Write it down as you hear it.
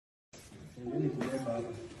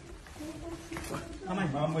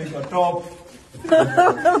Mambo iko top.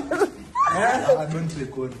 Don't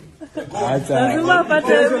record. Lazima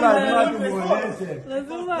apate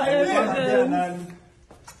Lazima evidence.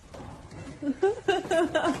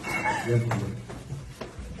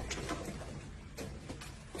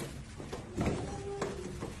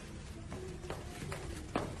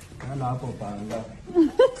 Hala hapo panga.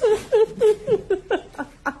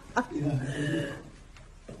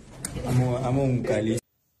 Amo mkali.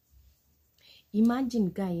 Imagine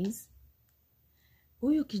guys,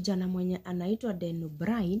 huyu kijana mwenye anaitwa Denno,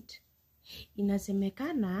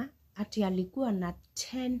 inasemekana ati alikuwa na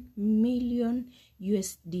 10 million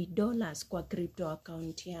USD dollars kwa crypto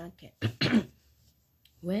account yake.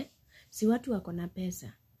 We, si watu wako na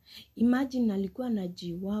pesa. Imagine alikuwa na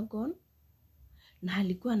G-Wagon na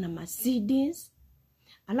alikuwa na Mercedes.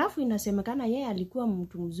 Alafu inasemekana yeye alikuwa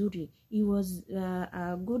mtu mzuri. He was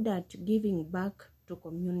good at giving back to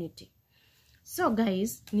community. So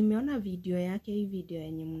guys, nimeona video yake, hii video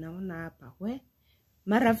yenye mnaona hapa. We,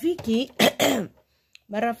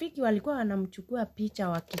 marafiki walikuwa wanamchukua picha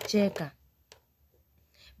wakicheka.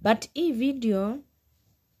 But hii video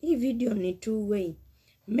ni two way.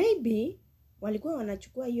 Maybe walikuwa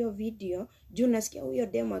wanachukua hiyo video juu nasikia huyo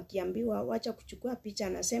demo akiambiwa wacha kuchukua picha,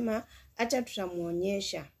 anasema acha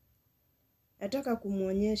tutamuonyesha. Nataka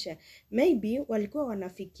kumuonyesha. Maybe walikuwa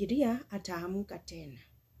wanafikiria ataamka tena.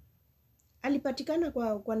 Alipatikana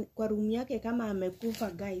kwa room yake kama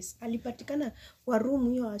amekufa guys. Alipatikana kwa room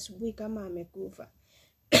hiyo asubuhi kama amekufa.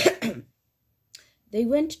 They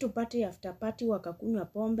went to party after party, wakakunywa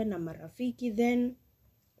pombe na marafiki, then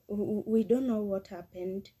we don't know what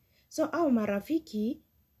happened. So au marafiki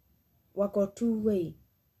wako two way.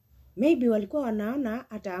 Maybe walikuwa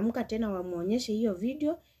wanaona ataamka tena wamuonyeshe hiyo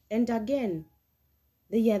video, and again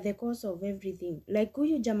they are the cause of everything. Like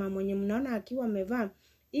huyu jamaa mwenye mnaona akiwa amevaa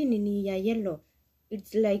hii ni ya yellow.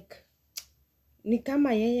 It's like ni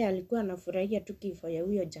kama yeye alikuwa anafurahia tu kifo ya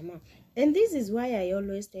huyo jamaa. And this is why I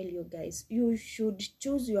always tell you guys, you should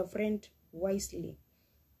choose your friend wisely.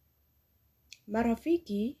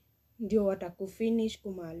 Marafiki ndio watakufinish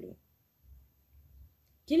kumalu.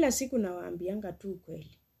 Kila siku nawaambianga tu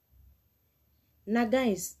kweli. Na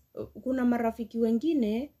guys, kuna marafiki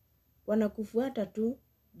wengine wanakufuata tu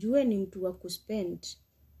jue ni mtu wa kuspend.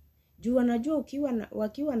 Juu wanajua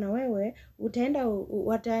wakiwa na wewe utaenda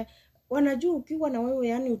wanajua ukiwa na wewe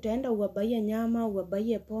yani utaenda uwabaie nyama,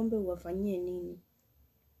 uwabaie pombe, uwafanyie nini.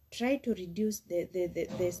 Try to reduce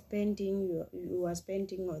the spending you are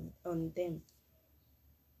spending on them.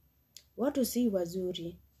 Watu si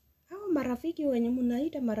wazuri. Hao marafiki wenye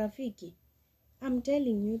mnaita marafiki, I'm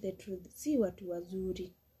telling you the truth, si watu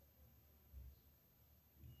wazuri.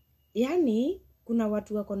 Yani kuna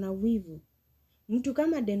watu wako na wivu. Mtu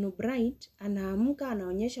kama Denno anaamka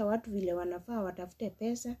anaonyesha watu vile wanafaa watafute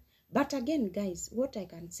pesa. But again guys, what I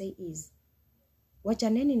can say is,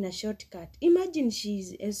 wachaneni na shortcut. Imagine he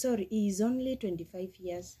is only 25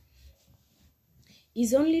 years.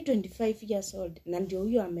 He's only 25 years old na ndio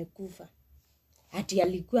huyo amekufa. Ati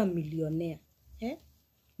alikuwa millionaire.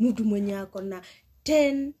 Mtu mwenye ako na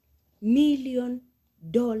 10 million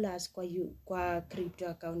dollars kwa crypto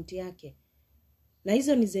account yake. Na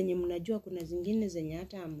hizo ni zenye mnajua, kuna zingine zenye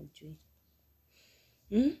hata hamjui.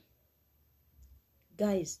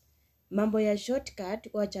 Guys, mambo ya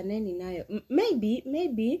shortcut wachaneni nayo.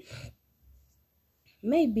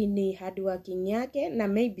 Maybe ni hardworking yake na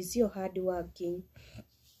maybe sio hardworking.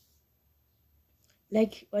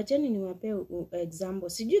 Like wachani niwape example.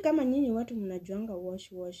 Sijui kama nyinyi watu mnajuanga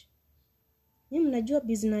wash. Nyinyi mnajua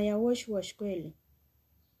business ya wash kweli?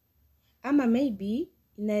 Ama maybe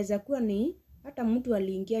inaweza kuwa ni hata mtu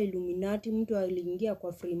aliingia Illuminati, mtu aliingia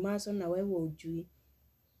kwa Freemason na wewe hujui.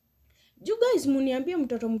 You guys muniambie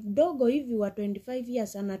mtoto mdogo hivi wa 25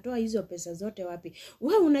 years anatoa hizo pesa zote wapi?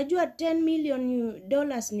 Wewe unajua 10 million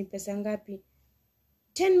dollars ni pesa ngapi?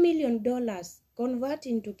 10 million dollars convert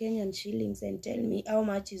into Kenyan shillings and tell me how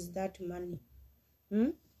much is that money?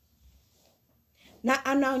 Na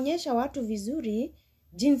anaonyesha watu vizuri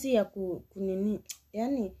jinsi ya kunini.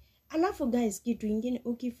 Yani, alafu guys, kitu ingine,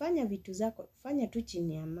 ukifanya vitu zako, fanya tu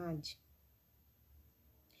chini ya maji.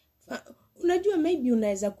 Unajua maybe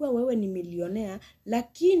unaweza kuwa wewe ni millionaire,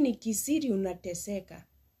 lakini kisiri unateseka.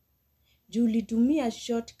 Juu ulitumia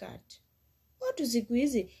shortcut. Watu siku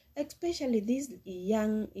hizi, especially these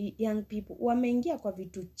young people, wameingia kwa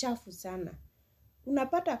vitu chafu sana.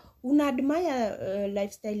 Unapata, unaadmire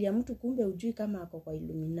lifestyle ya mtu, kumbe hujui kama ako kwa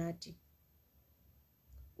Illuminati.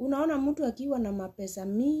 Unaona mtu akiwa na mapesa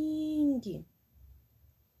mingi,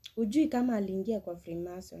 hujui kama aliingia kwa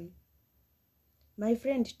Freemason. My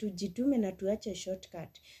friend, tujitume na tuache shortcut.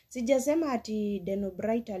 Sijasema ati Denno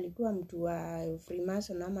Bright alikuwa mtu wa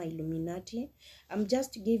Freemason ama Illuminati. I'm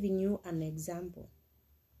just giving you an example.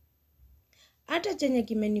 Hata chenye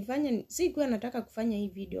kimenifanya, sikuwa nataka kufanya hii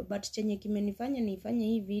video, but chenye kimenifanya nifanye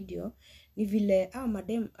hii video ni vile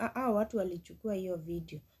watu walichukua hiyo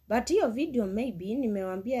video. But hiyo video maybe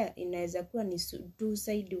nimewambia inaweza kuwa ni two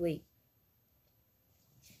side way.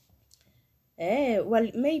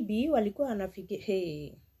 Maybe walikuwa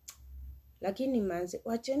wanafikiri lakini manze,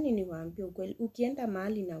 wacheni niwaambie ukweli, ukienda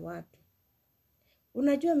mahali na watu,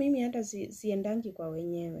 unajua mimi hata siendangi kwa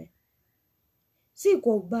wenyewe, si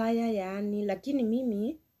kwa ubaya yani, lakini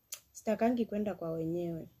mimi sitakangi kwenda kwa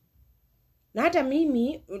wenyewe. Na hata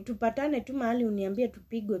mimi tupatane tu mahali uniambie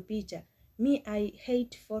tupigwe picha, me I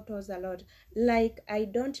hate photos a lot, like I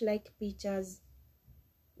don't like pictures.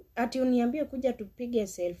 Ati uniambie kuja tupige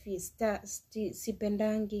selfie,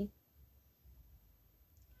 sipendangi.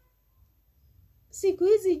 Siku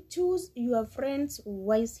hizi choose your friends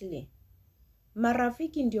wisely.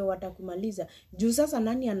 Marafiki ndio watakumaliza. Juu sasa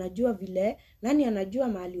nani anajua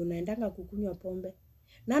mahali unaendanga kukunywa pombe?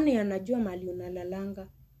 Nani anajua mahali unalalanga?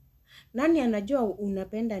 Nani anajua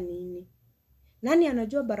unapenda nini? Nani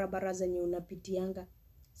anajua barabara zenye unapitianga?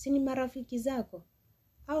 Si ni marafiki zako?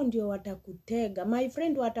 Hao ndio watakutega. My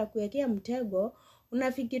friend, watakuwekea mtego,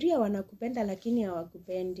 unafikiria wanakupenda lakini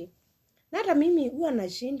hawakupendi. Na hata mimi huwa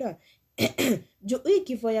nashindwa. Hii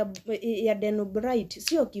kifo ya Denno Bright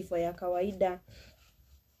sio kifo ya kawaida.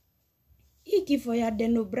 Hii kifo ya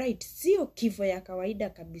Denno Bright sio kifo ya kawaida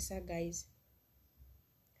kabisa guys.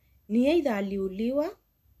 Ni either aliuliwa,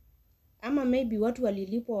 ama maybe watu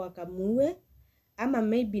walilipwa wakamuue, ama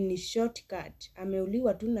maybe ni shortcut.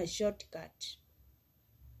 Ameuliwa tu na shortcut.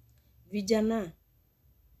 Vijana,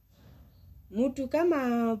 mtu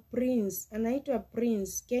kama Prince, anaitwa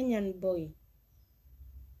Prince, Kenyan boy,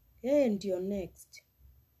 yeye ndio next.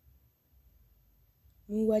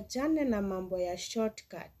 Muachane na mambo ya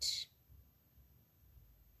shortcut.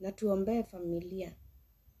 Na tuombee familia.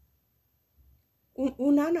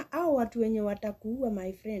 Unaona hao watu wenye watakuua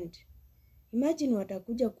my friend. Imagine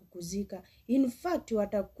watakuja kukuzika. In fact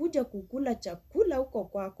watakuja kukula chakula huko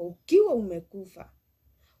kwako ukiwa umekufa.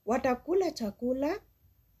 Watakula chakula,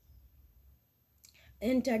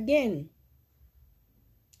 and again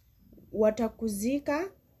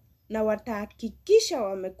watakuzika na watahakikisha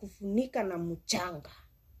wamekufunika na mchanga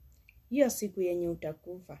hiyo siku yenye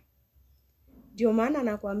utakufa. Ndio maana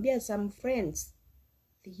nakwambia some friends,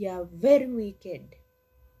 they are very wicked.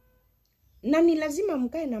 Na ni lazima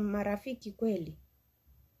mkae na marafiki kweli.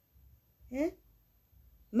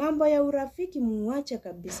 Mambo ya urafiki muache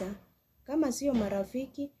kabisa. Kama sio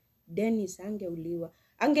marafiki, Dennis angeuliwa.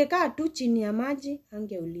 Angekaa tu chini ya maji,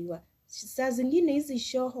 angeuliwa. Saa zingine hizi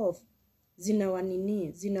show off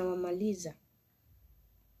zinawamaliza.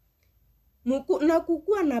 Na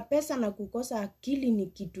kukua na pesa na kukosa akili ni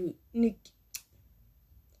kitu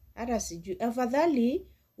hata sijui. Afadhali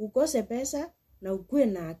ukose pesa na ukue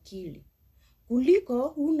na akili, kuliko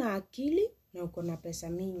huna akili na uko na pesa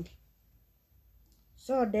mingi.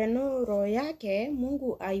 So Denno, roho yake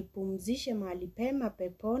Mungu aipumzishe mahali pema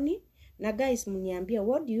peponi. Na guys, mniambie,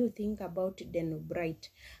 what do you think about Denno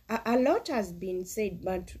Bright? A lot has been said,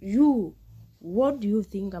 but you, what do you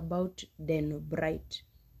think about Denno Bright?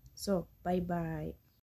 So bye bye.